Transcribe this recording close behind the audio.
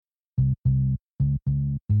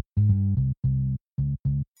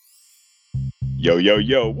Yo, yo,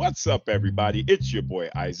 yo, what's up, everybody? It's your boy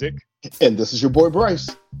Isaac, And this is your boy Bryce.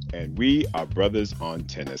 and we are brothers on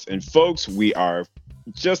tennis. And folks, we are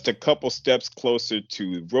just a couple steps closer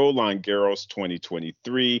to Roland Garros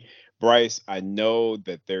 2023. Bryce, I know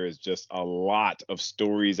that there is just a lot of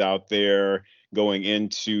stories out there going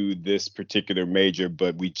into this particular major,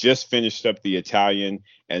 but we just finished up the Italian,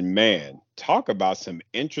 and man, talk about some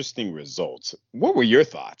interesting results. What were your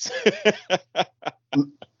thoughts?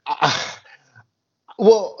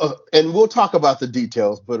 And we'll talk about the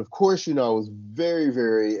details, but of course, I was very,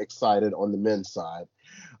 very excited on the men's side.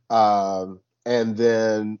 And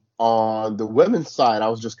then on the women's side, I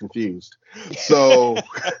was just confused. So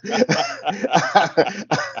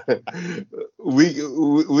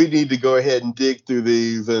we need to go ahead and dig through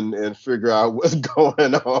these and figure out what's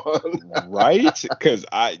going on. Right? Because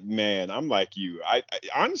I'm like you. I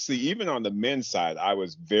honestly, even on the men's side, I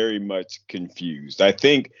was very much confused. I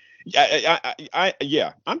think,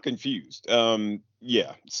 I'm confused.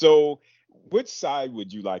 Yeah. So, which side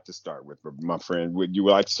would you like to start with, my friend? Would you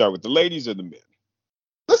like to start with the ladies or the men?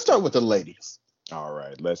 Let's start with the ladies. All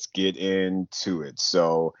right, let's get into it.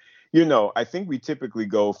 So, I think we typically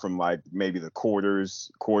go from like maybe the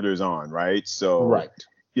quarters on, right? So, Right.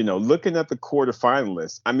 Looking at the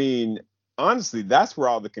quarterfinalists, I mean, honestly, that's where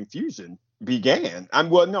all the confusion began.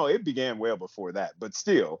 No, it began well before that, but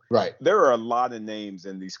still, Right. there are a lot of names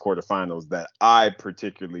in these quarterfinals that I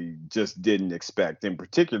particularly just didn't expect, in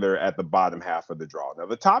particular at the bottom half of the draw. Now,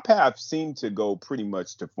 the top half seemed to go pretty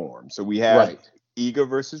much to form. So we had Right. Iga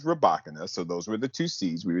versus Rybakina. So those were the two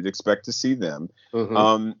seeds. We would expect to see them.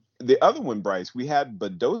 Mm-hmm. The other one, Bryce, we had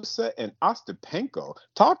Badosa and Ostapenko.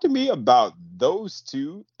 Talk to me about those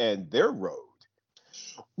two and their road.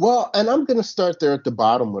 Well, and I'm going to start there at the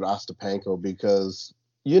bottom with Ostapenko because,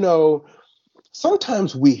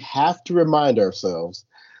 sometimes we have to remind ourselves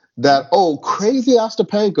that, crazy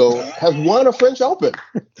Ostapenko has won a French Open.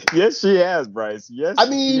 Yes, she has, Bryce. Yes,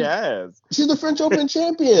 she has. She's the French Open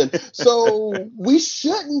champion. So we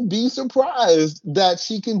shouldn't be surprised that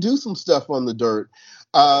she can do some stuff on the dirt.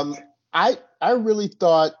 I really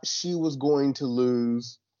thought she was going to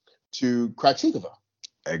lose to Krejcikova.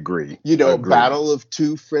 Agree. Battle of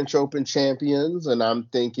two French Open champions. And I'm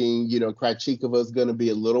thinking, Krejcikova is going to be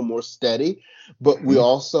a little more steady. But we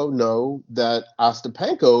also know that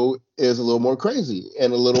Ostapenko is a little more crazy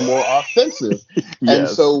and a little more offensive. Yes. And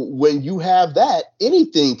so when you have that,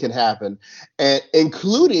 anything can happen, and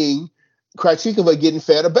including Krejcikova getting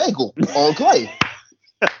fed a bagel on clay.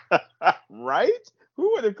 Right?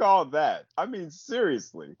 Who would have called that? I mean,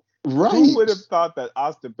 seriously. Right. Who would have thought that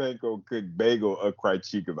Ostapenko could bagel a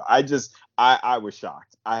Krejcikova? I was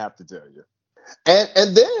shocked. I have to tell you.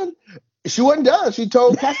 And then she wasn't done. She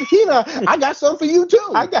told Rybakina, I got something for you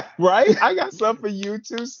too. I got something for you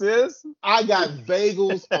too, sis. I got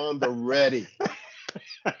bagels on the ready.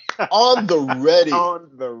 On the ready.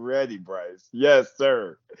 On the ready, Bryce. Yes,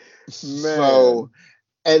 sir.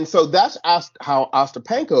 Man. So that's how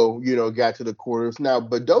Ostapenko, got to the quarters. Now,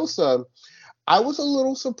 Badosa, I was a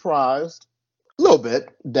little surprised, a little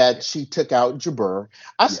bit, that she took out Jabeur.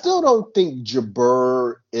 I still don't think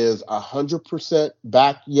Jabeur is 100%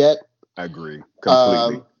 back yet. I agree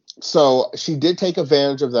completely. So she did take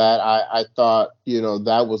advantage of that. I thought,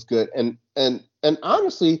 that was good. And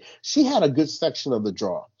honestly, she had a good section of the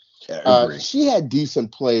draw. She had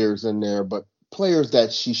decent players in there, but players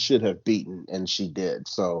that she should have beaten, and she did.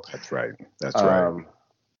 So that's right.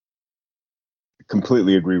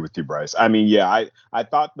 Completely agree with you, Bryce. I mean, I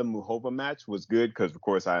thought the Muhova match was good because, of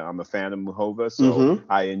course, I'm a fan of Muhova, so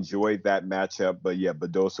I enjoyed that matchup. But yeah,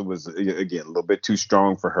 Badosa was again a little bit too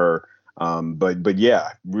strong for her. But yeah,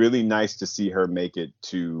 really nice to see her make it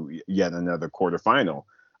to yet another quarterfinal.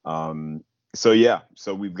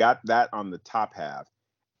 So we've got that on the top half,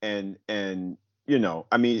 and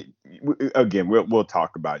I mean, again, we'll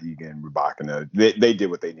talk about Iga and Rybakina. They did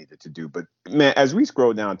what they needed to do, but man, as we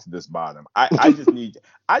scroll down to this bottom, I just need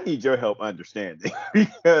your help understanding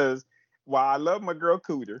because while I love my girl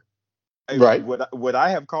Cooter, right? Would I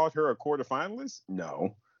have called her a quarterfinalist?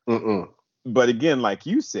 No. Mm-mm. But again, like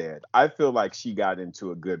you said, I feel like she got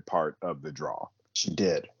into a good part of the draw. She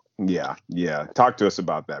did. Yeah. Talk to us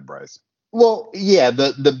about that, Bryce. Well, yeah,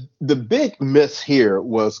 the big miss here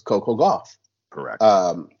was Coco Gauff. Correct.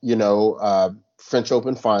 French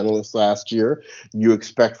Open finalist last year. You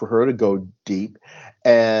expect for her to go deep.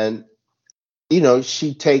 And,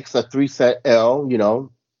 she takes a 3-set L,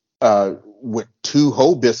 with two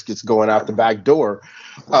whole biscuits going out the back door.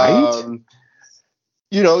 Right.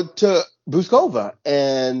 To Bouzkova.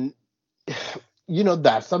 And,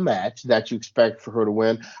 that's a match that you expect for her to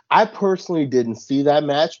win. I personally didn't see that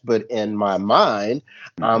match, but in my mind,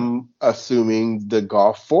 I'm assuming the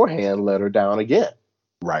golf forehand let her down again.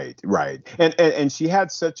 Right. And she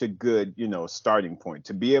had such a good, starting point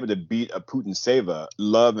to be able to beat a Putintseva,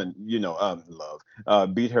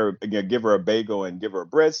 beat her, again, give her a bagel and give her a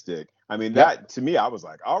breadstick. I mean, that to me, I was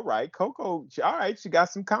like, all right, Coco, all right, she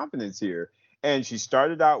got some confidence here. And she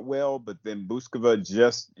started out well, but then Buskova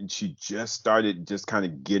just started just kind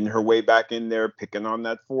of getting her way back in there, picking on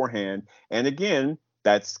that forehand. And again,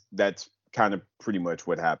 that's kind of pretty much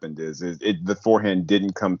what happened the forehand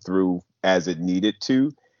didn't come through as it needed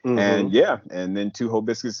to. And then two whole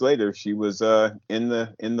biscuits later, she was in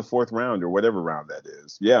the fourth round or whatever round that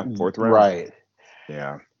is. Yeah, fourth round. Right.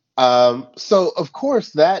 Yeah. So of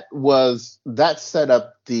course that set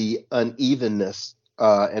up the unevenness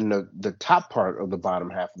in the top part of the bottom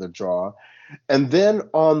half of the draw. And then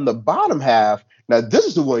on the bottom half, now this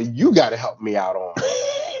is the one you got to help me out on.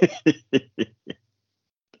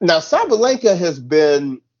 Now, Sabalenka has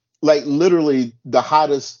been like literally the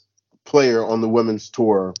hottest player on the women's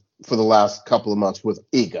tour for the last couple of months with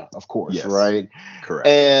Iga, of course, yes, right? Correct.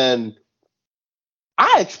 And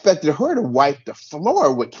I expected her to wipe the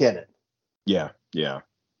floor with Kenin. Yeah.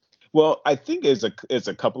 Well, I think it's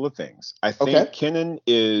a couple of things. I think Kenin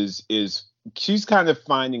is she's kind of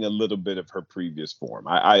finding a little bit of her previous form.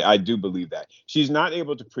 I do believe that she's not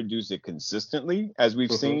able to produce it consistently as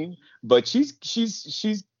we've seen, but she's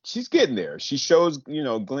getting there. She shows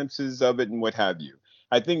glimpses of it and what have you.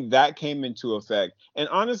 I think that came into effect. And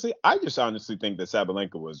honestly, I just honestly think that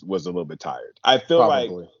Sabalenka was a little bit tired. I feel like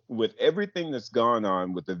with everything that's gone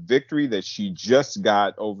on, with the victory that she just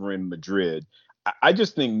got over in Madrid, I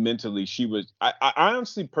just think mentally she was, I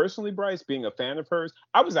honestly, personally, Bryce, being a fan of hers,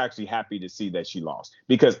 I was actually happy to see that she lost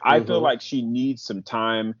because I feel like she needs some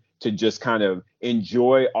time to just kind of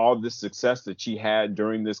enjoy all the success that she had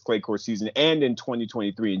during this clay court season and in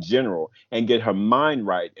 2023 in general and get her mind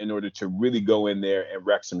right in order to really go in there and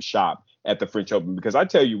wreck some shop at the French Open. Because I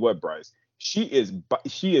tell you what, Bryce, she is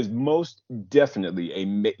most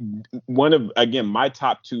definitely one of, again, my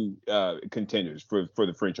top two contenders for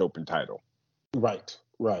the French Open title. Right.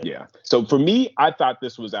 Yeah. So for me, I thought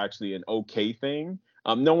this was actually an okay thing.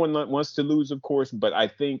 No one wants to lose, of course, but I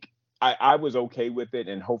think I was okay with it,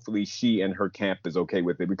 and hopefully she and her camp is okay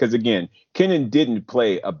with it. Because again, Kenin didn't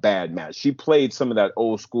play a bad match. She played some of that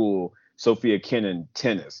old school Sofia Kenin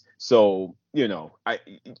tennis. So,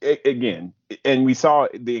 again, and we saw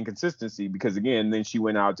the inconsistency because again, then she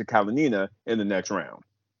went out to Kalinina in the next round.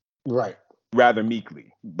 Right. Rather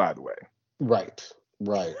meekly, by the way. Right.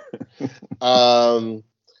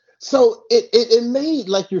 So it made,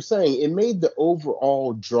 like you're saying, it made the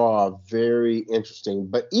overall draw very interesting.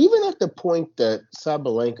 But even at the point that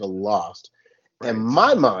Sabalenka lost, in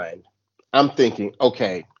my mind, I'm thinking,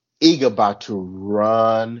 okay, Iga about to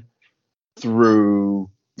run through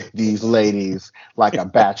these ladies like a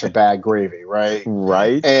batch of bad gravy, right?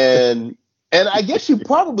 Right. And I guess she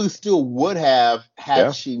probably still would have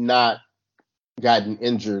had she not gotten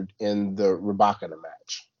injured in the Rybakina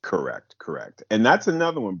match. Correct. And that's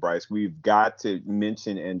another one, Bryce, we've got to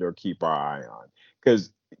mention and or keep our eye on.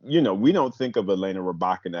 Because, we don't think of Elena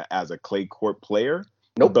Rybakina as a clay court player.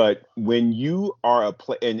 Nope. But when you are a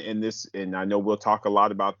play, and I know we'll talk a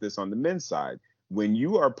lot about this on the men's side, when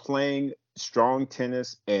you are playing strong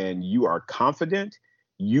tennis and you are confident,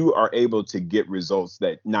 you are able to get results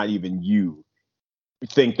that not even you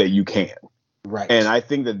think that you can. Right. And I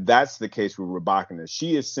think that that's the case with Rybakina.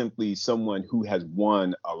 She is simply someone who has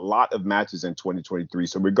won a lot of matches in 2023.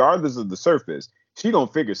 So regardless of the surface, she's going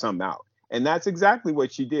to figure something out. And that's exactly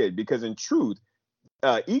what she did. Because in truth,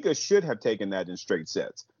 Iga should have taken that in straight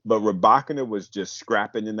sets. But Rybakina was just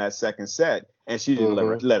scrapping in that second set. And she didn't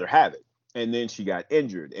let her have it. And then she got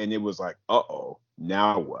injured. And it was like, uh-oh,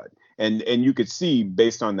 now what? And you could see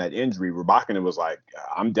based on that injury, Rybakina was like,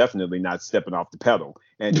 I'm definitely not stepping off the pedal.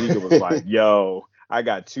 And Iga was like, yo, I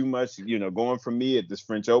got too much, going for me at this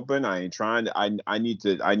French Open. I ain't trying to, I need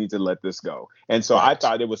to let this go. And so I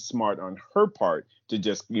thought it was smart on her part to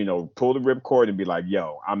just, pull the ripcord and be like,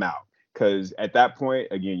 yo, I'm out. Because at that point,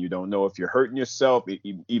 again, you don't know if you're hurting yourself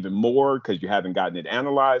even more because you haven't gotten it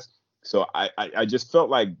analyzed. So I just felt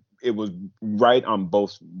like it was right on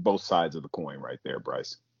both sides of the coin right there,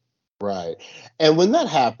 Bryce. Right. And when that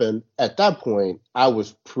happened, at that point, I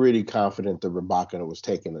was pretty confident that Rybakina was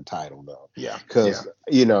taking the title, though. Yeah. Because,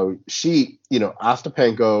 she,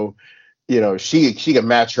 Ostapenko, she can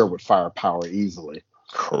match her with firepower easily.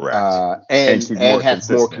 Correct. And has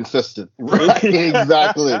more consistent. Right.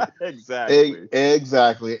 Exactly.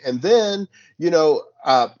 Exactly. And then,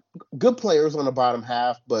 good players on the bottom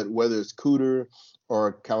half, but whether it's Cooter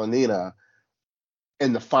or Kalinina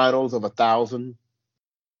in the finals of 1,000,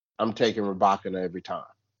 I'm taking Rybakina every time.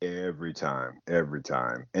 Every time.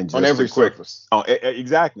 And On just a every quick, surface.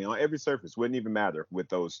 exactly, on every surface. Wouldn't even matter with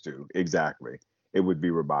those two. Exactly. It would be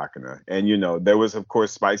Rybakina. And, there was, of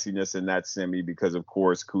course, spiciness in that semi because, of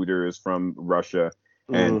course, Cooter is from Russia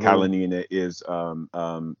and Mm-hmm. Kalinina is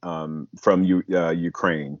from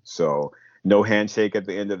Ukraine. So no handshake at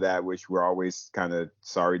the end of that, which we're always kind of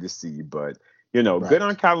sorry to see. But, good Right.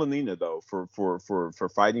 on Kalinina, though, for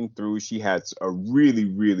fighting through. She had a really,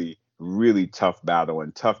 really, really tough battle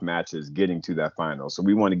and tough matches getting to that final. So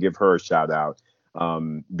we want to give her a shout out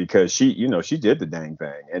because she did the dang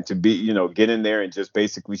thing. And to be, get in there and just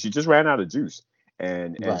basically, she just ran out of juice.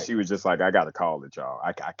 And Right. she was just like, I got to call it, y'all.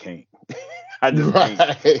 I can't. I just can't.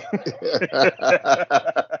 Right.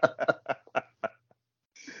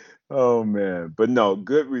 Oh man, but no,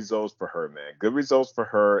 good results for her, man. Good results for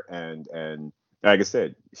her, and like I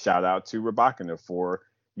said, shout out to Rybakina for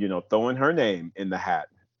throwing her name in the hat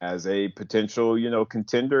as a potential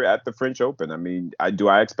contender at the French Open. I mean, I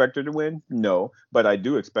expect her to win? No, but I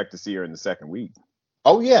do expect to see her in the second week.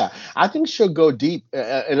 Oh yeah, I think she'll go deep,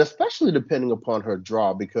 and especially depending upon her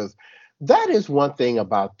draw, because that is one thing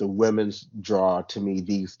about the women's draw to me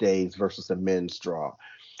these days versus the men's draw.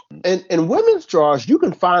 And in women's draws, you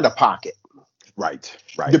can find a pocket Right,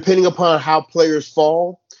 right. depending upon how players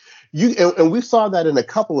fall. And we saw that in a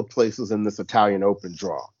couple of places in this Italian Open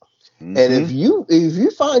draw. And Hmm. if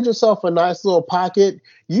you find yourself a nice little pocket,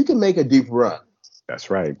 you can make a deep run. That's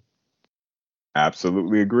right.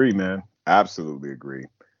 Absolutely agree, man. Absolutely agree.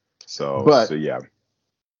 So But yeah.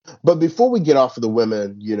 but before we get off of the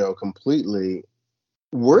women, completely,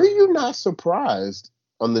 were you not surprised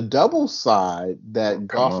on the doubles side Oh, that come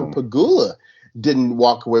Goff and on. Pagula didn't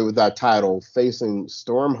walk away with that title, facing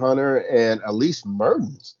Storm Hunter and Elise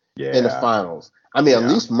Mertens in the Yeah, finals? I mean, yeah.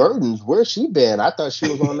 Elise Mertens, where's she been? I thought she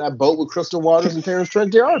was on that boat with Crystal Waters and Terrence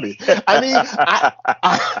Trent D'Arby. I mean,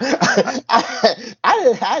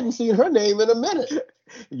 I hadn't seen her name in a minute.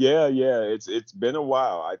 Yeah. It's been a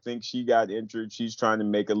while. I think she got injured. She's trying to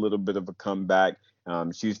make a little bit of a comeback.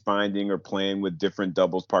 She's finding or playing with different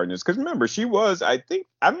doubles partners. Because remember,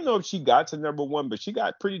 I don't know if she got to number one, but she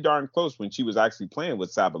got pretty darn close when she was actually playing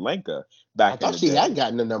with Sabalenka I back in thought the she had day.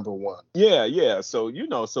 gotten to number one. Yeah. So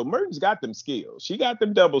so Merton's got them skills. She got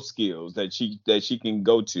them double skills that she can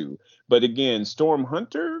go to. But again, Storm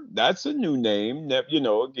Hunter, that's a new name. That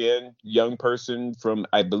again, young person from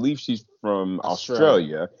I believe she's from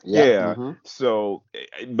Australia. Australia. Yep. Yeah. Mm-hmm. So,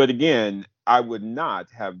 but again, I would not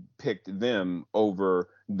have picked them over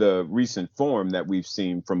the recent form that we've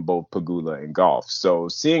seen from both Pagula and Golf. So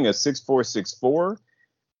seeing a 6-4, 6-4.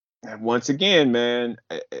 And once again, man,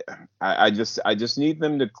 I just need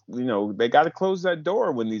them to, they got to close that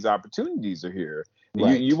door when these opportunities are here. You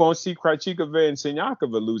Right. won't see Krachikova and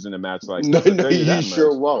Sinyakova losing a match like No, this. I'll no, tell you you that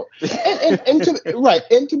sure much. won't.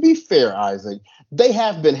 And to be fair, Isaac, they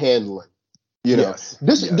have been handling. Yes,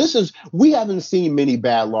 This yes, is we haven't seen many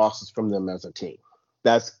bad losses from them as a team.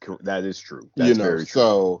 that is true. That's very true.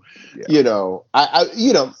 So Yeah.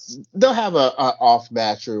 they'll have a off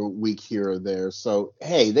match or week here or there. So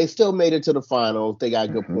hey, they still made it to the finals. They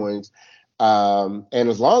got good Hmm. points. And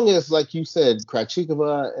as long as, like you said,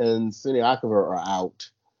 Krachikova and Siniakova are out,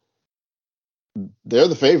 they're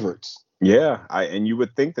the favorites. Yeah, and you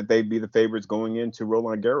would think that they'd be the favorites going into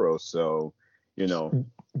Roland Garros. So, you know,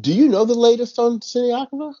 Do you know the latest on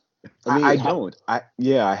Siniakova? I I mean, don't.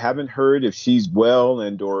 I haven't heard if she's well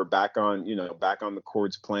and or back on, back on the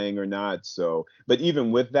courts playing or not. So, but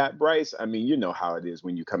even with that, Bryce, I mean, you know how it is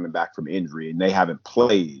when you're coming back from injury and they haven't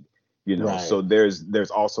played, right. so there's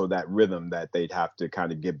also that rhythm that they'd have to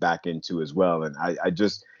kind of get back into as well. And I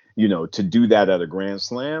just, to do that at a Grand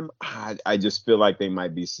Slam, I just feel like they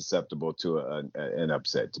might be susceptible to an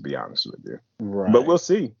upset, to be honest with you. But we'll Right.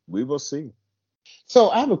 see. We will see. So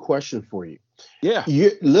I have a question for you. Yeah.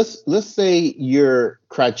 Let's say you're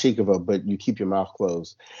Krajcikova, but you keep your mouth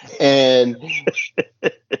closed, and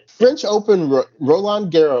French Open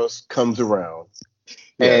Roland Garros comes around,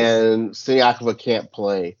 Yes. and Siniakova can't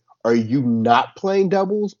play. Are you not playing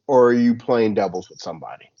doubles, or are you playing doubles with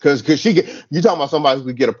somebody? Because you talking about somebody who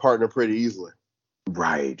could get a partner pretty easily.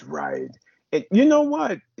 Right, right. And you know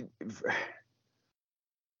what?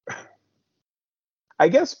 I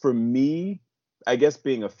guess for me, I guess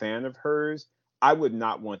being a fan of hers, I would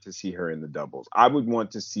not want to see her in the doubles. I would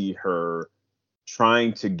want to see her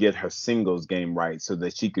trying to get her singles game right so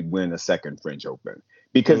that she could win a second French Open.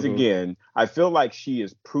 Because Mm-hmm. again, I feel like she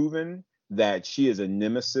has proven that she is a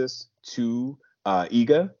nemesis to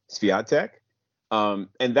Iga Swiatek.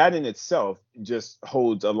 And that in itself just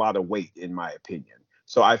holds a lot of weight, in my opinion.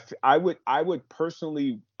 So I would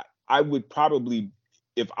personally, I would probably,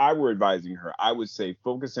 if I were advising her, I would say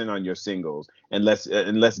focus in on your singles and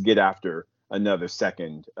let's get after another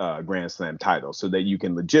second Grand Slam title so that you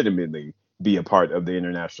can legitimately be a part of the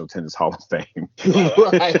International Tennis Hall of Fame.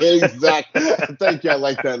 Right, exactly. Thank you. I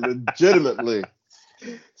like that. Legitimately.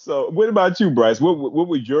 So, what about you, Bryce? What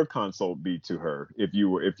would your consult be to her if you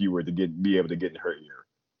were to be able to get in her ear?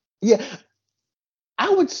 Yeah, I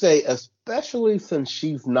would say, especially since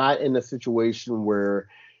she's not in a situation where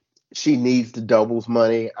she needs the doubles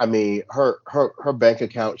money. I mean, her bank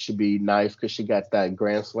account should be nice because she got that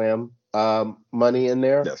Grand Slam money in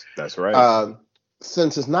there. That's right. Um,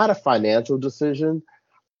 since it's not a financial decision,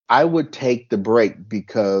 I would take the break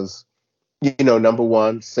because, number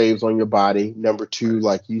one, saves on your body. Number two, Right.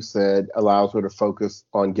 like you said, allows her to focus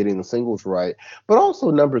on getting the singles right. But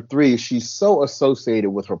also, number three, she's so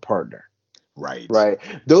associated with her partner, Right. right?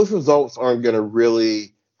 Those results aren't going to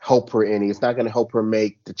really help her any. It's not going to help her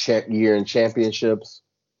make the year in championships,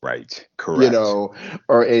 Right. you Correct. know,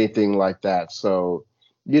 or anything like that. So,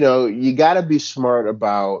 you got to be smart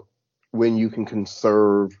about when you can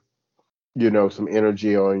conserve, some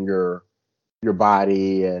energy on your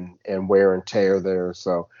body and wear and tear there.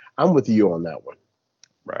 So I'm with you on that one.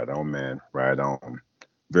 Right on, man. Right on.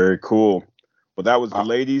 Very cool. Well, that was the Uh,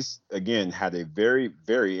 ladies. Again, had a very,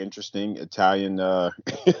 very interesting Italian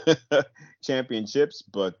championships.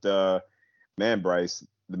 But man, Bryce,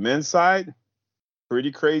 the men's side,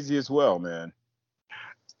 pretty crazy as well, man.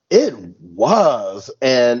 it was.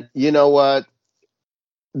 And you know what?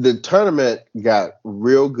 The tournament got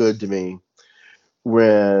real good to me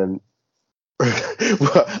when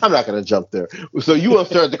well, I'm not going to jump there. So you want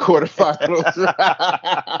to start the quarterfinals?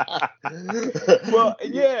 Well,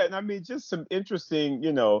 yeah, and I mean, just some interesting,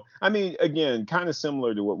 I mean, again, kind of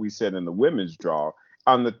similar to what we said in the women's draw.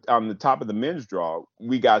 On the top of the men's draw,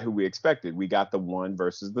 we got who we expected. We got the 1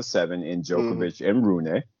 versus the 7 in Hmm. Djokovic and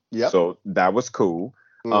Rune. Yep. So that was cool.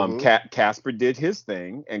 Hmm. Casper did his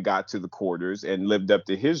thing and got to the quarters and lived up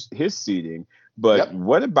to his seeding. But Yep.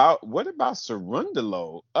 what about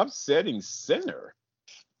Cerundolo upsetting Sinner?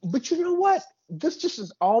 But you know what? This just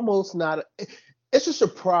is almost not. It's a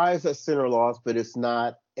surprise that Sinner lost, but it's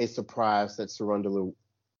not a surprise that Cerundolo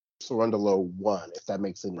won, if that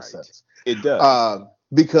makes any Right. sense. It does.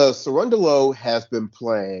 Because Cerundolo has been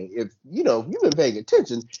playing. If you've been paying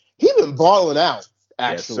attention, he's been balling out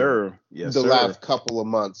Yes, actually sir. Yes, the sir. last couple of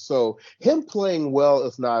months. So him playing well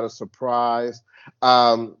is not a surprise.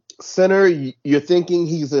 Center, you're thinking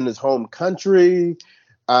he's in his home country.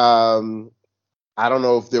 Um, I don't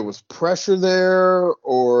know if there was pressure there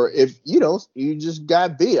or if you just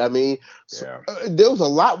got beat. I mean, Yeah. there was a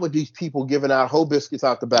lot with these people giving out whole biscuits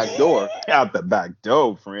out the back door. Out the back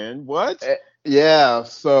door, friend. What? Yeah,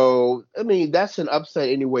 so I mean that's an upset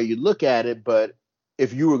any way you look at it, but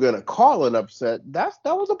if you were gonna call an upset, that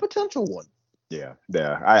was a potential one. Yeah,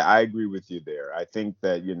 yeah. I agree with you there. I think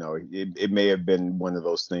that, it may have been one of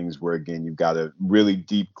those things where, again, you've got a really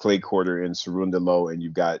deep clay quarter in Cerundolo and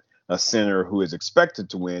you've got a center who is expected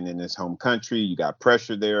to win in his home country. You got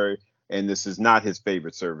pressure there, and this is not his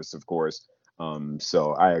favorite service, of course.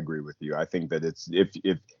 So I agree with you. I think that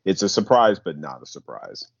if it's a surprise, but not a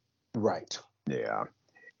surprise. Right. Yeah.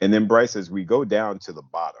 And then Bryce, as we go down to the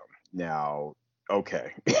bottom now,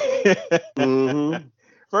 okay. Mm-hmm.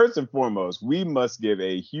 First and foremost, we must give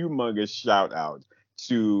a humongous shout out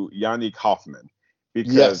to Yannick Hoffman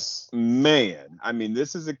because, Yes. man, I mean,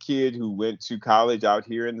 this is a kid who went to college out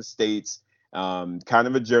here in the States, kind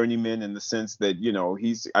of a journeyman in the sense that,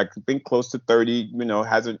 he's, I think, close to 30,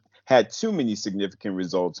 hasn't had too many significant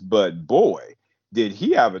results, but boy, did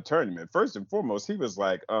he have a tournament. First and foremost, he was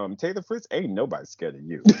like, Taylor Fritz, ain't nobody scared of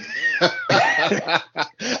you.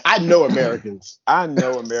 I know Americans. I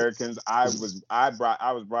know Americans. I was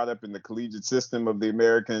brought up in the collegiate system of the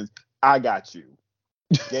Americans. I got you.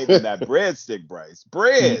 Gave him that breadstick, Bryce.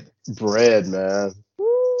 Bread. Bread, man.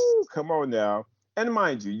 Woo, come on now. And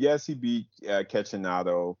mind you, yes, he beat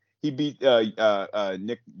Cecchinato. He beat Nicholas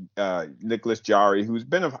Jari, who's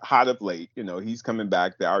been hot of late. He's coming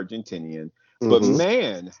back, the Argentinian. But Mm-hmm.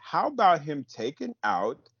 man, how about him taking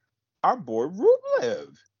out our boy Rublev?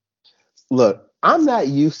 Look, I'm not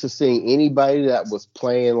used to seeing anybody that was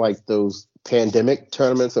playing like those pandemic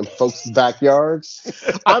tournaments in folks' backyards.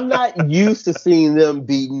 I'm not used to seeing them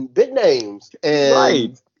beating big names. And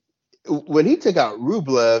Right. when he took out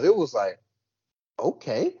Rublev, it was like,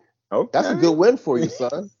 okay, that's a Okay. good win for you,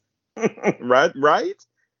 son. Right.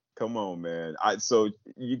 Come on, man. So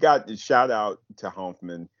you got the shout out to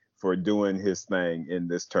Hoffman for doing his thing in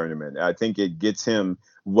this tournament. I think it gets him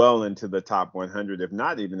well into the top 100, if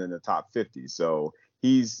not even in the top 50. So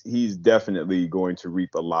he's definitely going to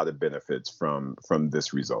reap a lot of benefits from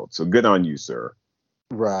this result. So good on you, sir.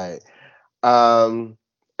 Right. And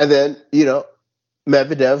then,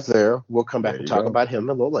 Medvedev's there. We'll come back and talk about him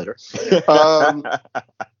a little later.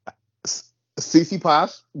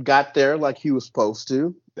 Tsitsipas got there like he was supposed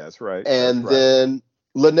to. That's right. And then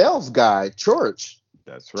Linnell's guy, Church,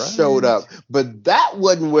 that's right, showed up. But that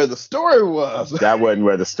wasn't where the story was. That wasn't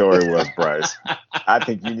where the story was, Bryce. I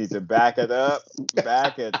think you need to back it up.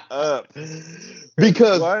 Back it up.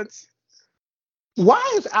 Because what?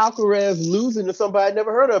 Why is Alcaraz losing to somebody I'd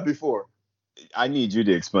never heard of before? I need you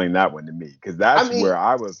to explain that one to me, because that's where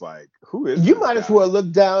I was like, who is you might as well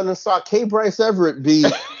look down and saw K. Bryce Everett beat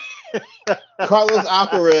Carlos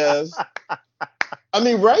Alcaraz. I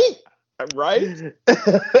mean, right? Right?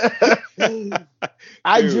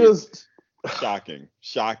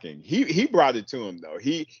 Shocking. He brought it to him, though.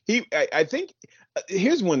 I think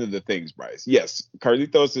here's one of the things, Bryce. Yes,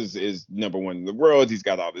 Carlitos is number one in the world. He's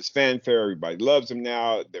got all this fanfare. Everybody loves him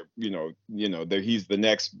now. He's the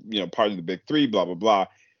next, part of the big three, blah, blah, blah.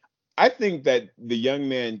 I think that the young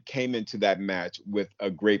man came into that match with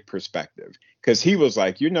a great perspective, because he was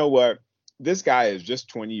like, you know what? This guy is just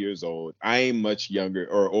 20 years old. I ain't much younger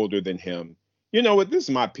or older than him. You know what? This is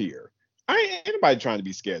my peer. I ain't anybody trying to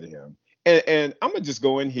be scared of him. And I'm going to just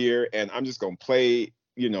go in here and I'm just going to play,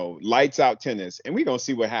 lights out tennis, and we're going to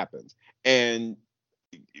see what happens. And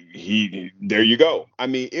there you go. I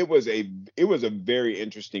mean, it was a very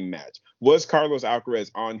interesting match. Was Carlos Alcaraz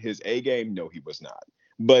on his A game? No, he was not.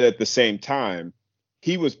 But at the same time,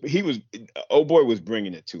 he was oh boy was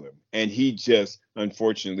bringing it to him, and he just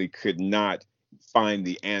unfortunately could not find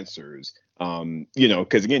the answers.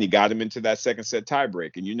 Because again, he got him into that second set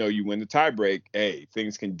tiebreak, and you win the tiebreak, hey,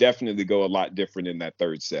 things can definitely go a lot different in that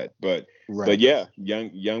third set. But yeah,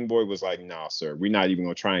 young boy was like, nah, sir, we're not even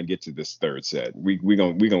gonna try and get to this third set. We're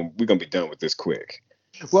gonna be done with this quick.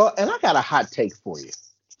 Well, and I got a hot take for you.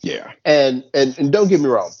 Yeah. And don't get me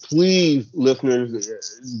wrong, please, listeners,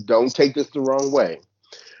 don't take this the wrong way.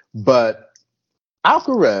 But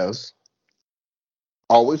Alcaraz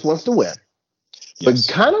always wants to win. Yes.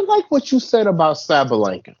 But kind of like what you said about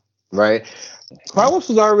Sabalenka, right? Carlos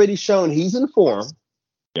has already shown he's in form.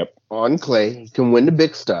 Yep. On clay. He can win the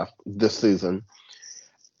big stuff this season.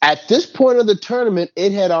 At this point of the tournament,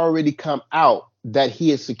 it had already come out that he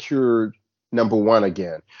had secured number one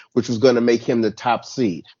again, which was going to make him the top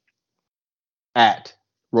seed at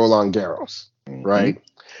Roland Garros, right?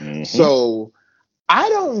 Mm-hmm. So I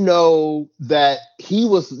don't know that he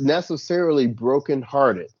was necessarily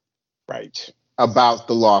brokenhearted, right, about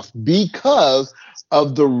the loss, because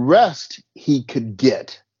of the rest he could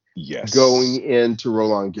get, going into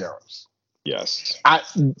Roland Garros. Yes.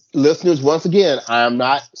 Listeners, once again, I'm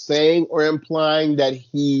not saying or implying that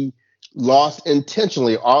he lost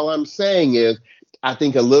intentionally. All I'm saying is I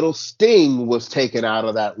think a little sting was taken out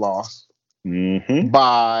of that loss. Mm-hmm.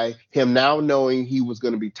 By him now knowing he was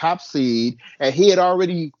going to be top seed, and he had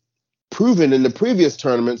already proven in the previous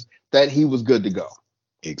tournaments that he was good to go.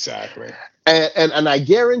 Exactly. And I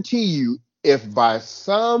guarantee you, if by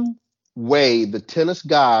some way the tennis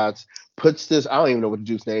gods puts this, I don't even know what the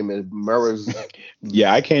dude's name is,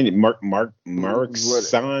 yeah, I can't.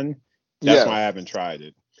 Mark-San. That's why I haven't tried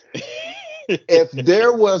it.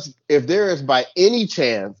 if there is by any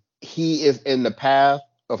chance he is in the path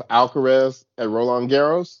of Alcaraz at Roland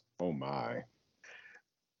Garros, oh my,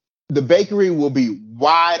 the bakery will be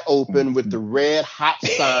wide open with the red hot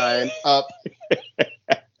sign up.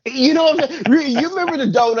 You know what I'm saying? You remember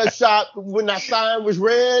the donut shop when that sign was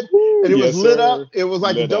red and it was lit up? It was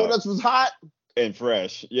like the donuts was hot and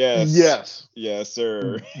fresh. Yes. Yes,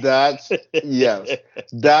 sir. That's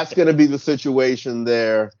going to be the situation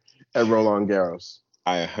there at Roland Garros.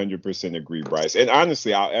 I 100% agree, Bryce. And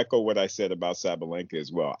honestly, I'll echo what I said about Sabalenka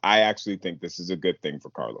as well. I actually think this is a good thing for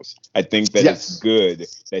Carlos. I think that it's good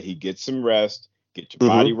that he gets some rest, get your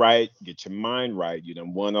body right, get your mind right. You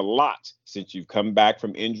done won a lot since you've come back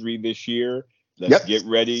from injury this year. Let's get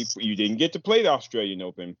ready. You didn't get to play the Australian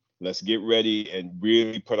Open. Let's get ready and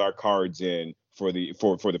really put our cards in for the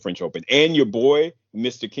French Open. And your boy,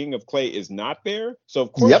 Mr. King of Clay, is not there. So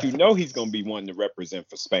of course he's going to be wanting to represent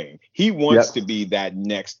for Spain. He wants to be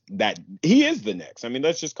he is the next. I mean,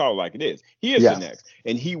 let's just call it like it is. He is the next.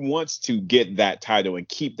 And he wants to get that title and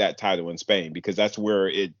keep that title in Spain, because that's where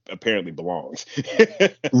it apparently belongs.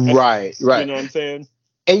 Right. You know what I'm saying?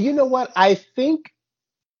 And you know what? I think,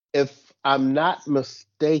 if I'm not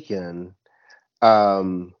mistaken,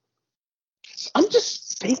 I'm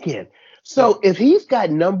just thinking, So if he's got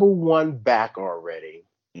number one back already,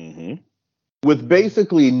 Mm-hmm. with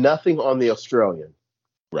basically nothing on the Australian,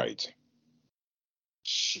 Right.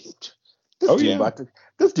 shoot, Oh yeah.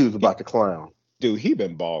 this dude's He, about to clown. dude, he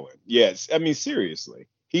been balling. Yes, I mean seriously.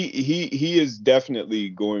 He is definitely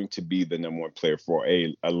going to be the number one player for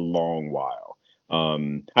a long while.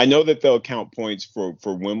 I know that they'll count points for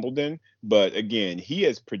Wimbledon, but again, he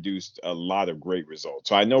has produced a lot of great results.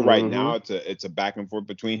 So I know right Hmm. now it's a back and forth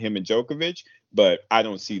between him and Djokovic, but I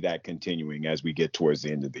don't see that continuing as we get towards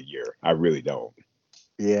the end of the year. I really don't.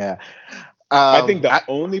 Yeah. I think the I,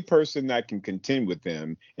 only person that can contend with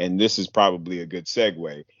them, and this is probably a good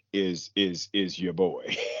segue, is your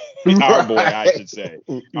boy, our boy, I right. should say,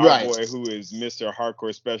 our Right. boy who is Mr.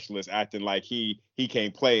 Hardcore Specialist, acting like he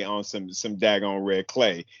can't play on some daggone red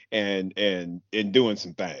clay and doing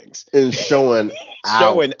some things, And showing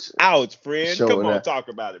showing out. out, friend. Come Showing on, out. talk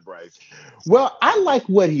about it, Bryce. Well, I like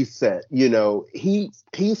what he said. He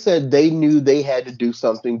said they knew they had to do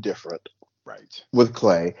something different Right. with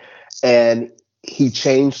clay, and he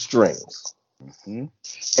changed strings. Hmm.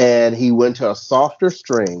 And he went to a softer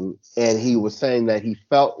string, and he was saying that he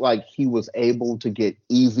felt like he was able to get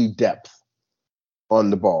easy depth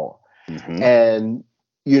on the ball. Hmm. And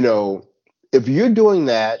you know, if you're doing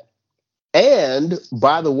that, and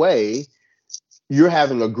by the way, you're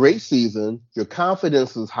having a great season, your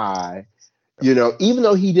confidence is high. Even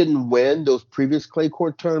though he didn't win those previous clay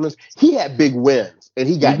court tournaments, he had big wins and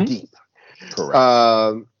he got Hmm. deep. Correct.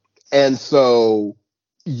 Um, and so,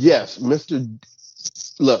 yes, Mr.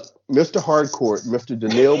 Hardcourt, Mr.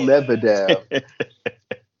 Daniil Medvedev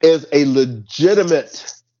is a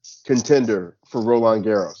legitimate contender for Roland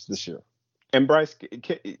Garros this year. And Bryce,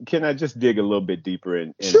 can I just dig a little bit deeper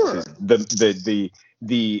into Sure. the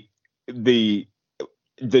the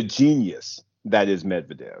the genius that is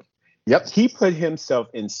Medvedev? Yep. He put himself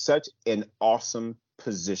in such an awesome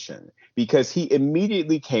position because he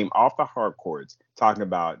immediately came off the hard courts talking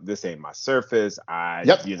about this ain't my surface.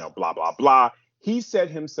 Yep. Blah blah blah. He set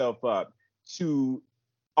himself up to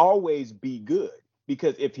always be good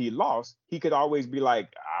because if he lost, he could always be like,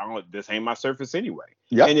 I don't, this ain't my surface anyway.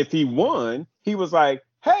 And Yep. if he won, he was like,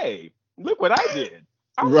 hey, look what I did.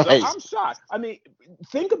 Right. I'm shocked. I mean,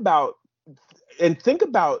 think about think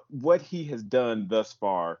about what he has done thus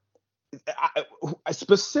far.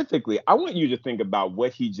 Specifically, I want you to think about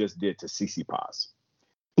what he just did to CC Paz.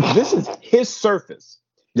 This is his surface.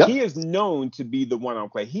 He Yep. is known to be the one on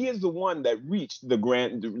clay. He is the one that reached the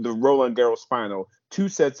Roland Garros final, 2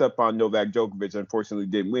 sets up on Novak Djokovic. Unfortunately,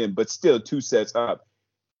 didn't win, but still 2 sets up.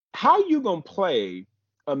 How you gonna play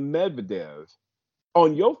a Medvedev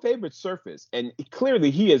on your favorite surface? And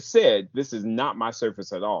clearly, he has said this is not my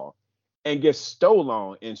surface at all, and get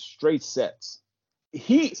stolen in straight sets.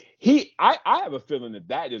 I have a feeling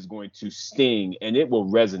that is going to sting and it will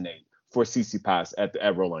resonate for CC Pass at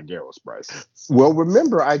Roland Garros, Bryce. Well,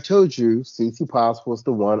 remember, I told you CC Paz was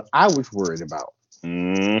the one I was worried about.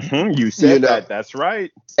 You You said know, that. That's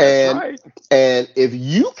right. That's and right. and if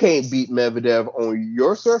you can't beat Medvedev on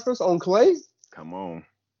your surface on clay, Come on.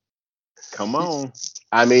 Come on.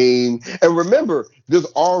 I mean, and remember, there's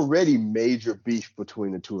already major beef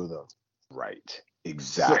between the two of them. Right. So,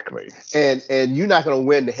 Exactly. and you're not going to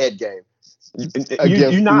win the head game You're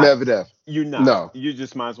against not. Medvedev. You're not. No. You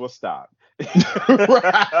just might as well stop.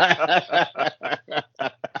 Right.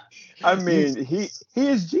 I mean, he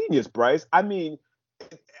is genius, Bryce. I mean,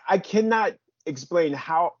 I cannot explain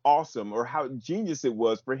how awesome or how genius it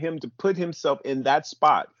was for him to put himself in that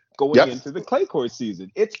spot going Yep. into the clay court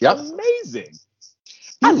season. It's Yep. amazing.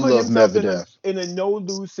 I He put love himself Medvedev. in a no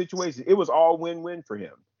lose situation. It was all win win for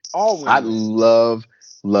him. All I win win.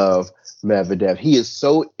 love Medvedev. He is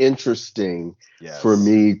so interesting for Yes.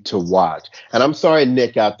 me to watch. And I'm sorry,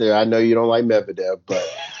 Nick, out there. I know you don't like Medvedev, but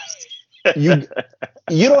you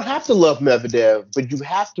you don't have to love Medvedev, but you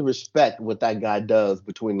have to respect what that guy does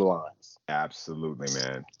between the lines. Absolutely,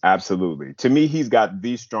 man. Absolutely. To me, he's got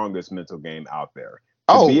the strongest mental game out there.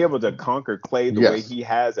 To be Oh, able to conquer Clay the way yes. he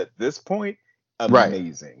has at this point, Right.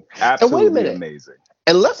 amazing. And wait a Absolutely minute. amazing.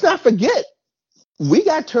 And let's not forget, we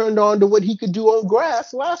got turned on to what he could do on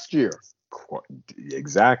grass last year.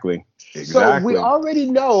 Exactly. So we Exactly. already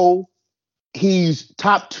know he's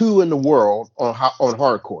top two in the world on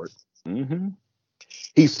hard court. Mm-hmm.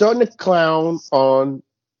 He's starting to clown on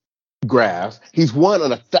grass. He's won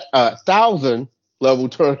on a 1,000 level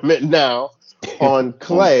tournament now on On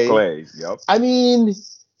clay. Clay. Yep. I mean,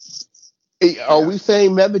 are Yeah. we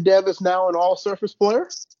saying Medvedev is now an all-surface player?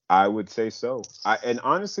 I would say so. And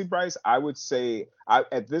honestly, Bryce, I would say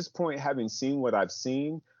at this point, having seen what I've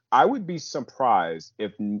seen, I would be surprised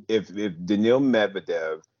if Daniil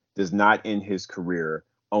Medvedev does not end his career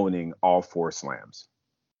owning all 4 slams.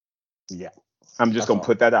 Yeah. I'm just going to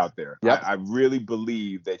put that out there. Yep. I really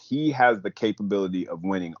believe that he has the capability of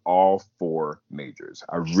winning all 4 majors.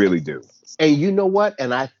 I really do. And you know what?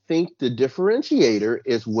 And I think the differentiator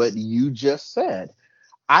is what you just said.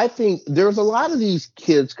 I think there's a lot of these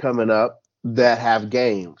kids coming up that have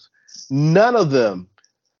games. None of them,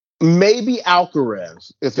 maybe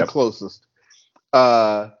Alcaraz is the closest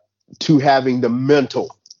to having the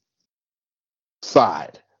mental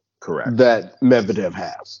side. Correct. That Medvedev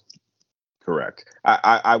has. Correct.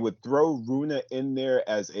 I would throw Rune in there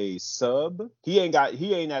as a sub. He ain't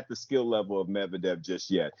at the skill level of Medvedev just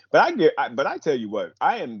yet. But I tell you what,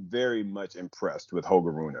 I am very much impressed with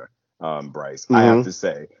Holger Rune, Bryce. I have to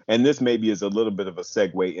say, and this maybe is a little bit of a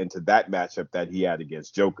segue into that matchup that he had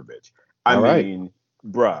against Djokovic. I mean,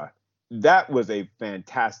 bruh, that was a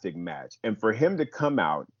fantastic match, and for him to come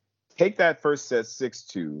out, take that first set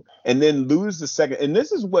 6-2, and then lose the second. And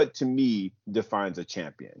this is what, to me, defines a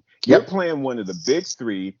champion. You're playing one of the big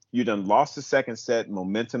 3. You done lost the second set.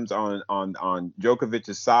 Momentum's on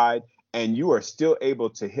Djokovic's side. And you are still able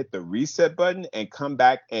to hit the reset button and come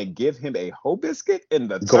back and give him a hoe biscuit in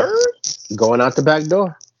the third? Going out the back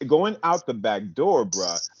door. Going out the back door,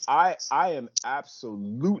 bruh. I am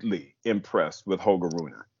absolutely impressed with Holger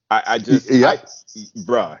Rune.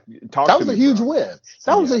 Bruh, that was a huge win.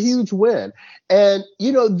 That was a huge win. And,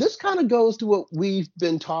 you know, this kind of goes to what we've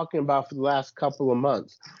been talking about for the last couple of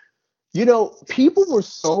months. You know, people were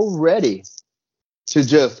so ready to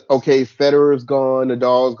just, okay, Federer's gone,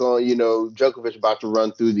 Nadal's gone, you know, Djokovic about to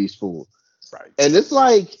run through these fools. Right. And it's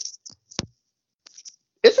like,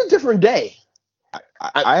 it's a different day.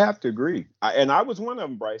 I have to agree. And I was one of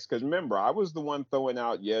them, Bryce, because remember, I was the one throwing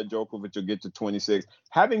out, Djokovic will get to 26.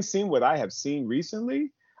 Having seen what I have seen recently,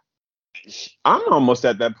 I'm almost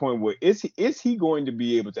at that point where is he going to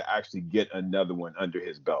be able to actually get another one under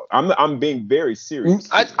his belt? I'm being very serious.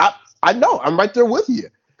 I know. I'm right there with you.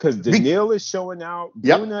 Because Daniil is showing out.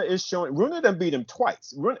 Rune is showing. Rune done beat him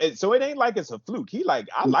twice. So it ain't like it's a fluke. He like,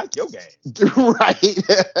 I like your game. Right.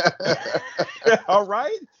 All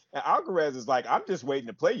right. And Alcaraz is like, I'm just waiting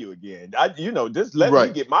to play you again. Just let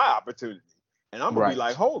me get my opportunity. And I'm going to be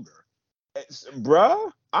like, Holger.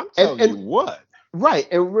 Bruh, I'm telling you what. Right.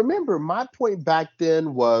 And remember, my point back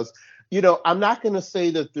then was, you know, I'm not going to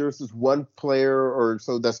say that there's this one player or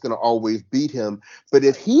so that's going to always beat him. But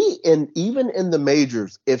if even in the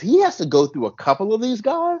majors, if he has to go through a couple of these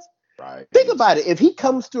guys, think about it. If he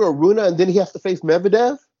comes to a Rune and then he has to face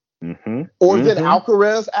Medvedev or then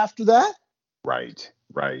Alcaraz after that. Right.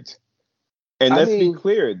 And let's be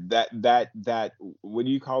clear that what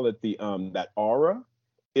do you call it? That aura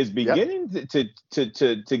is beginning to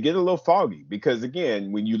get a little foggy, because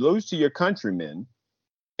again, when you lose to your countrymen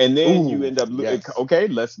and then you end up okay,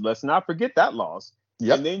 let's not forget that loss.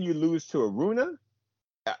 And then you lose to a Rune.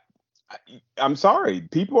 I'm sorry,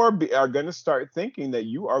 people are going to start thinking that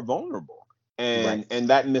you are vulnerable, and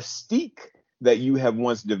that mystique that you have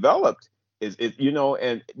once developed is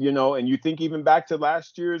and you think even back to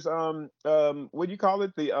last year's what do you call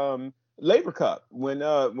it, the Labor Cup when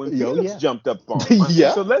Felix jumped up on him.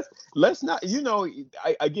 So let's not,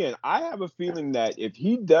 I have a feeling that if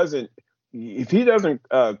he doesn't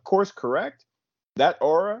course correct, that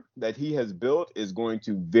aura that he has built is going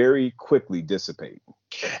to very quickly dissipate.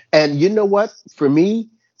 And you know what? For me,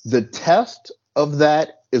 the test of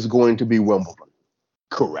that is going to be Wimbledon.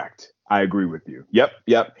 Correct. I agree with you. Yep.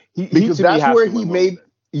 Because that's where he made.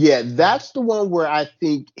 Yeah, that's the one where I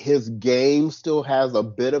think his game still has a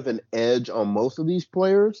bit of an edge on most of these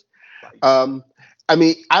players. Right. I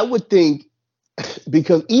mean, I would think,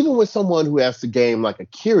 because even with someone who has the game like a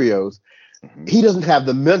Kyrgios, he doesn't have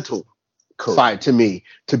the mental side to me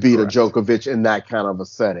to beat a Djokovic in that kind of a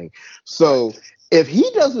setting. So if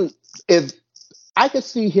I could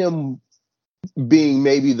see him being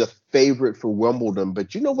maybe the favorite for Wimbledon,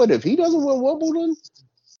 but you know what? If he doesn't win Wimbledon,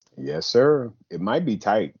 yes, sir, it might be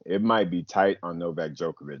tight. It might be tight on Novak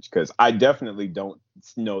Djokovic, because I definitely don't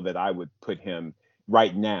know that I would put him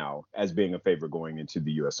right now as being a favorite going into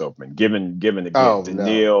the U.S. Open, given again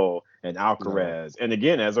Daniil and Alcaraz, and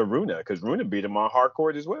again as a Rune, because Rune beat him on hard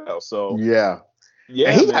court as well. So yeah,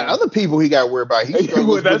 and he got other people he got worried about.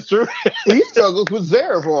 That's true. He struggles with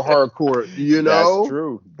Zverev on hard court. You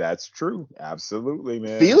know, That's true. Absolutely,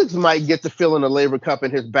 man. Felix might get the feeling of Labor Cup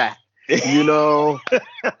in his back. You know,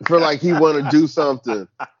 for like he want to do something.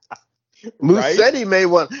 Musetti may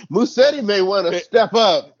want to step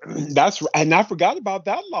up. That's right. And I forgot about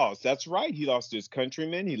that loss. That's right. He lost to his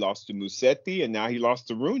countrymen. He lost to Musetti, and now he lost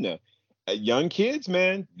to Rune. Young kids,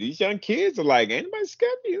 man. These young kids are like, ain't nobody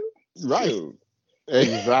scared of you. Right.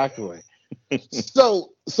 Exactly. So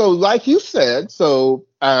like you said, so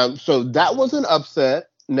that was an upset.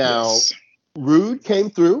 Now, Yes, Rude came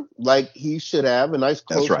through like he should have, a nice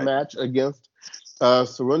that's close right. match against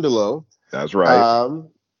Cerundolo. That's right. Um,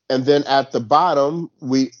 and then at the bottom,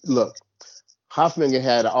 we look. Hoffman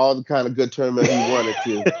had all the kind of good tournament he wanted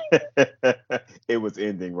to. It was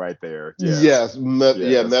ending right there. Yes. Yes, yeah,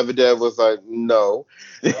 Yes. Medvedev was like no,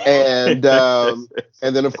 and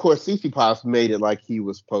then of course Tsitsipas made it like he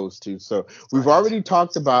was supposed to. So we've Right. already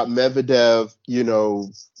talked about Medvedev,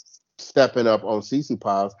 stepping up on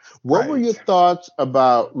Tsitsipas. What were your Right. thoughts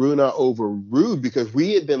about Runa over Rude? Because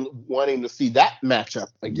we had been wanting to see that matchup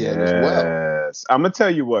again as well. Yes. I'm gonna tell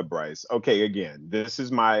you what, Bryce. Okay, again, this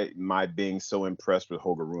is my being so impressed with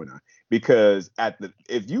Hogaruna because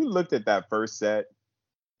if you looked at that first set,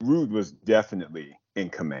 Rude was definitely in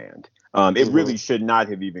command. It Hmm. really should not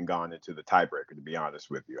have even gone into the tiebreaker, to be honest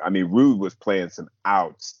with you. I mean, Rude was playing some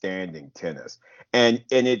outstanding tennis, and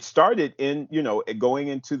it started going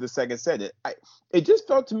into the second set. It just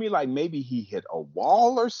felt to me like maybe he hit a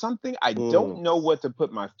wall or something. I don't Mm. know what to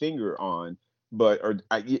put my finger on, but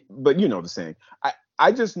you know the saying.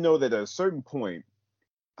 I just know that at a certain point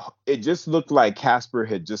it just looked like Casper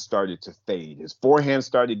had just started to fade. His forehand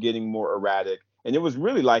started getting more erratic, and it was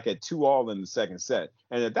really like at 2-all in the second set.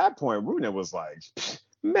 And at that point, Rune was like,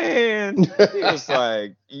 "Man," he was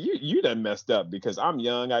like, "You done messed up because I'm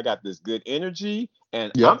young. I got this good energy,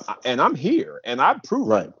 and I'm Yep. and I'm here, and I've Right.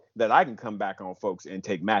 proven that I can come back on folks and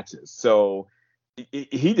take matches." So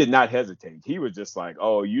he did not hesitate. He was just like,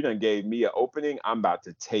 "Oh, you done gave me an opening. I'm about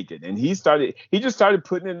to take it." And he just started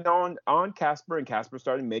putting it on Casper, and Casper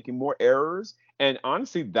started making more errors. And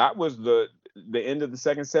honestly, that was the end of the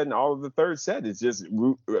second set and all of the third set. It's just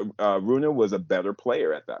Runa was a better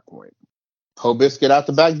player at that point. Whole biscuit out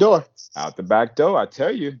the back door. Out the back door, I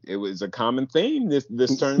tell you, it was a common theme this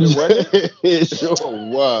tournament, wasn't It sure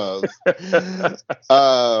was. it?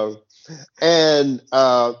 Uh,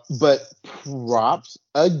 but props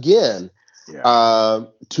again Yeah.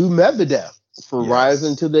 to Medvedev for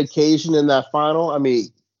rising Yes. to the occasion in that final. I mean,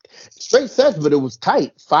 straight sets, but it was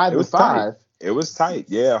tight, five It and was tight. five. It was tight.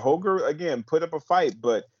 Yeah, Hoger again put up a fight,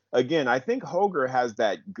 but again, I think Hoger has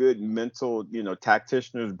that good mental,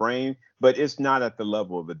 tacticianer's brain, but it's not at the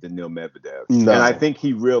level of a Daniil Medvedev. And I No, think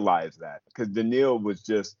he realized that because Daniil was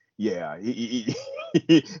just, yeah, he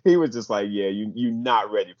was just like, yeah, you're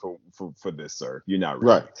not ready for this, sir. You're not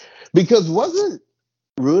ready. right, because wasn't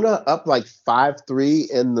Runa up like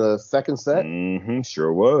 5-3 in the second set?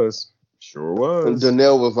 Sure was. Sure And was.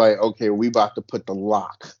 Daniil was like, okay, we about to put the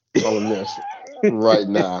lock on this right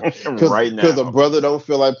now. Right Because a now. brother don't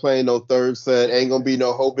feel like playing no third set. Ain't going to be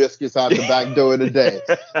no whole biscuits out the back door today.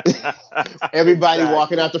 Everybody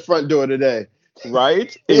walking Exactly. out the front door today.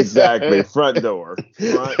 Right? Exactly. Front door.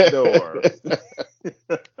 Front door.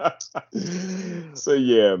 So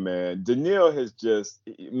yeah, man. Daniil has just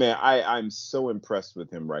man, I'm so impressed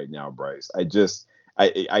with him right now, Bryce. I just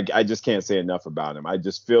can't say enough about him. I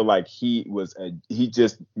just feel like he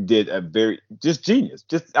just did a very just genius.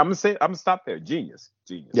 Just I'm gonna stop there. Genius.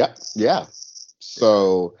 Genius. Yep. Yeah.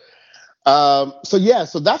 Yeah.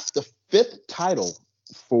 So that's the fifth title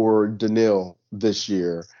for Daniil this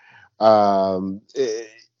year. Um, eh,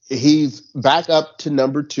 he's back up to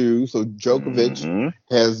number 2. So Djokovic Mm-hmm.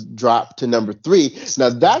 has dropped to number 3. Now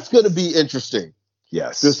that's going to be interesting to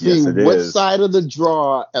Yes. see Yes, it what is. side of the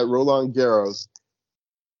draw at Roland Garros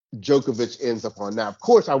Djokovic ends up on. Now, of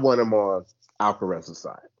course, I want him on Alcaraz's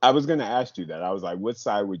side. I was gonna ask you that. I was like, what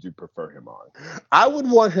side would you prefer him on? I would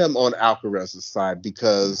want him on Alcaraz's side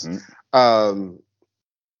because, Mm-hmm. um,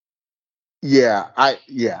 I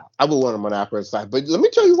would want him on Alcaraz's side. But let me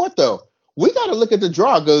tell you what, though, we got to look at the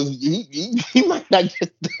draw because he might not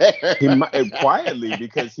get there. He might quietly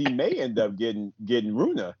because he may end up getting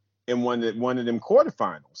Runa in one of them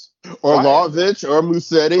quarterfinals. Or Quietly. Lajovic or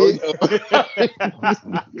Musetti.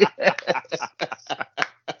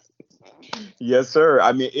 Yes, sir.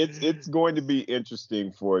 I mean, it's going to be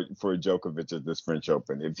interesting for Djokovic at this French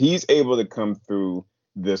Open. If he's able to come through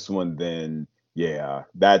this one, then yeah,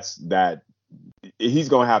 that he's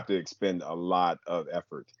going to have to expend a lot of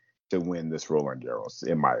effort to win this Roland Garros,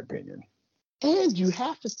 in my opinion. And you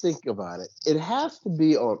have to think about it. It has to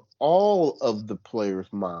be on all of the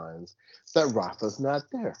players' minds that Rafa's not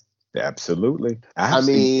there. Absolutely. I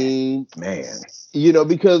mean, Man.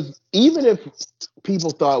 because even if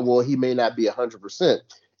people thought, well, he may not be 100%,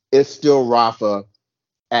 it's still Rafa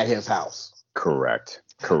at his house. Correct.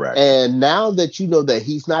 And now that you know that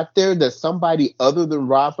he's not there, that somebody other than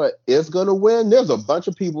Rafa is going to win, there's a bunch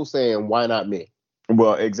of people saying, why not me?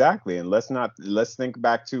 Well, exactly, and let's think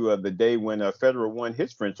back to the day when Federer won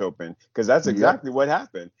his French Open, because that's Yep. exactly what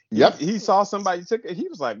happened. Yep. He saw somebody took it. He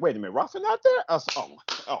was like, "Wait a minute, Rafa not there?" I was,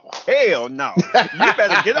 oh, hell no! You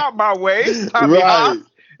better get out my way, Tommy Haas. Right.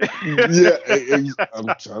 Yeah, I'm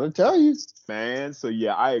trying to tell you, Man. So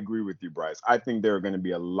yeah, I agree with you, Bryce. I think there are going to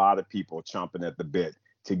be a lot of people chomping at the bit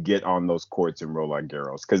to get on those courts in Roland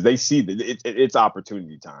Garros because they see that it's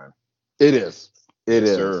opportunity time. it is. It Yes,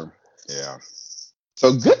 is. sir. Yeah.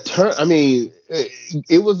 So good turn. I mean,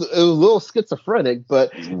 it was a little schizophrenic,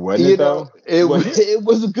 but Wasn't it though? it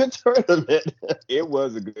was a good tournament. It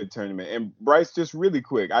was a good tournament. And Bryce, just really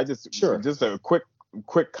quick, Sure. just a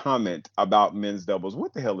quick comment about men's doubles.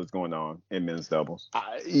 What the hell is going on in men's doubles?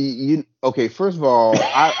 Okay, first of all,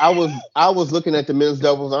 I was looking at the men's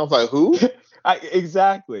doubles and I was like, who?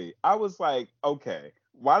 Exactly. I was like, okay,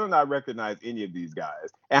 why don't I recognize any of these guys?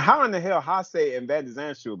 And how in the hell Hasse and Van de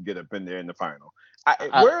Zandschulp get up in there in the final?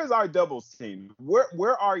 Where is our doubles team?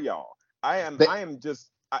 Where are y'all? I am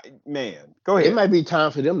just man. Go ahead. It might be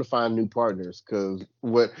time for them to find new partners because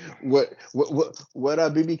what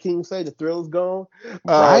BB King say? The thrill is gone.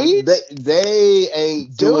 Right? They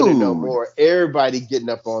ain't doing it no more. Everybody getting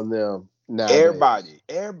up on them now.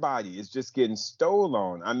 Everybody is just getting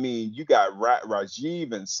stolen. I mean, you got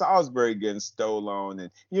Rajiv and Salisbury getting stolen,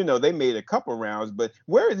 and they made a couple rounds, but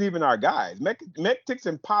where is even our guys? Mektix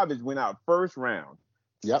and Pavic went out first round.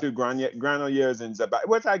 Yep. To Granollers and Zabat,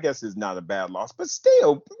 which I guess is not a bad loss, but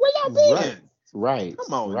still, where y'all been? Right.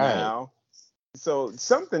 Come on now. So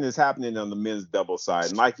something is happening on the men's double side,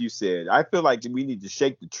 and like you said, I feel like we need to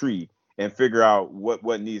shake the tree and figure out what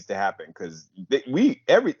needs to happen because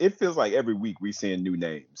it feels like every week we seeing new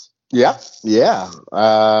names. Yep. Yeah.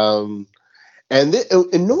 And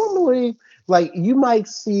normally, like you might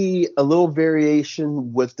see a little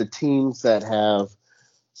variation with the teams that have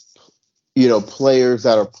players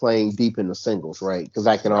that are playing deep in the singles, right? Because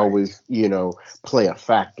I can always, play a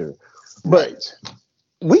factor. But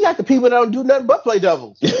we got the people that don't do nothing but play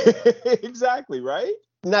doubles. Exactly, right?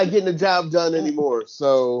 Not getting the job done anymore.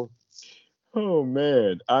 So, oh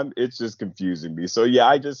man, it's just confusing me. So yeah,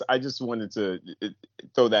 I just wanted to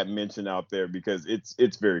throw that mention out there because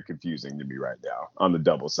it's very confusing to me right now on the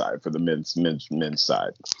double side for the men's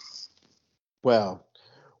side. Well,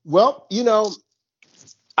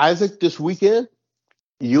 Isaac, this weekend,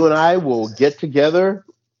 you and I will get together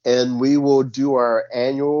and we will do our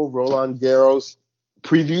annual Roland Garros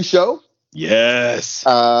preview show. Yes.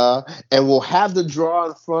 And we'll have the draw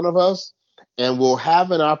in front of us and we'll have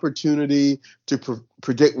an opportunity to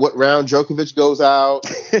predict what round Djokovic goes out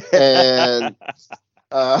and,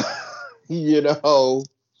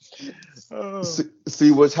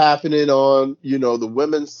 see what's happening on, the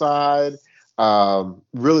women's side.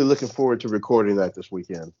 Really looking forward to recording that this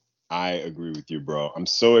weekend. I agree with you, bro. I'm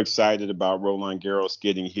so excited about Roland Garros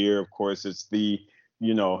getting here. Of course, it's the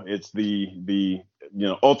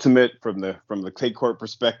ultimate from the clay court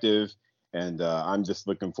perspective, and I'm just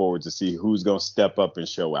looking forward to see who's going to step up and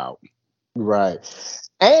show out. Right,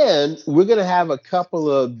 and we're going to have a couple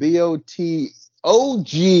of BOT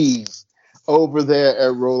OGs over there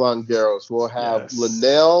at Roland Garros. We'll have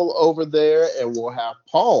Linnell over there, and we'll have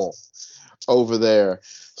Paul over there.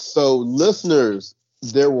 So listeners,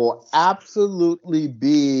 there will absolutely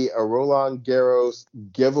be a Roland Garros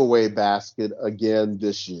giveaway basket again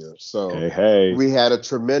this year. So we had a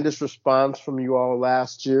tremendous response from you all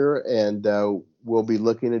last year, and we'll be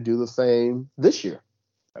looking to do the same this year.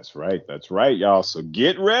 That's right, y'all. So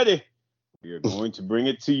get ready. We are going to bring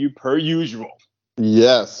it to you per usual.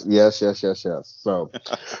 Yes. So,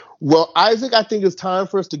 well, Isaac, I think it's time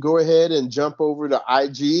for us to go ahead and jump over to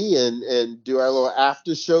IG and do our little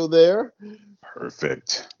after show there.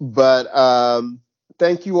 Perfect. But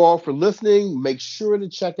thank you all for listening. Make sure to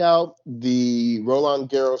check out the Roland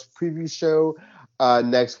Garros preview show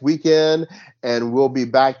next weekend, and we'll be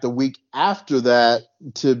back the week after that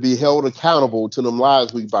to be held accountable to them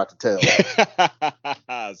lies we about to tell.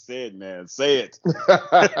 Say it, man. Say it.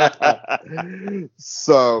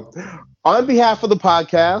 So, on behalf of the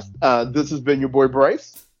podcast, this has been your boy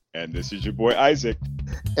Bryce. And this is your boy Isaac.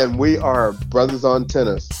 And we are Brothers on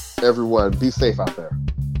Tennis. Everyone, be safe out there.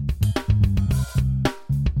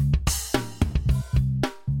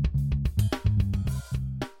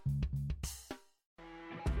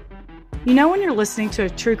 You know when you're listening to a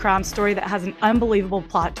true crime story that has an unbelievable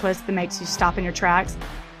plot twist that makes you stop in your tracks?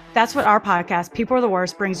 That's what our podcast, People Are the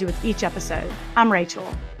Worst, brings you with each episode. I'm Rachel.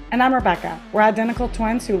 And I'm Rebecca. We're identical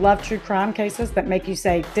twins who love true crime cases that make you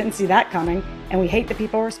say, didn't see that coming, and we hate the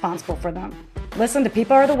people responsible for them. Listen to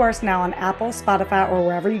People Are the Worst now on Apple, Spotify, or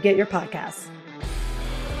wherever you get your podcasts.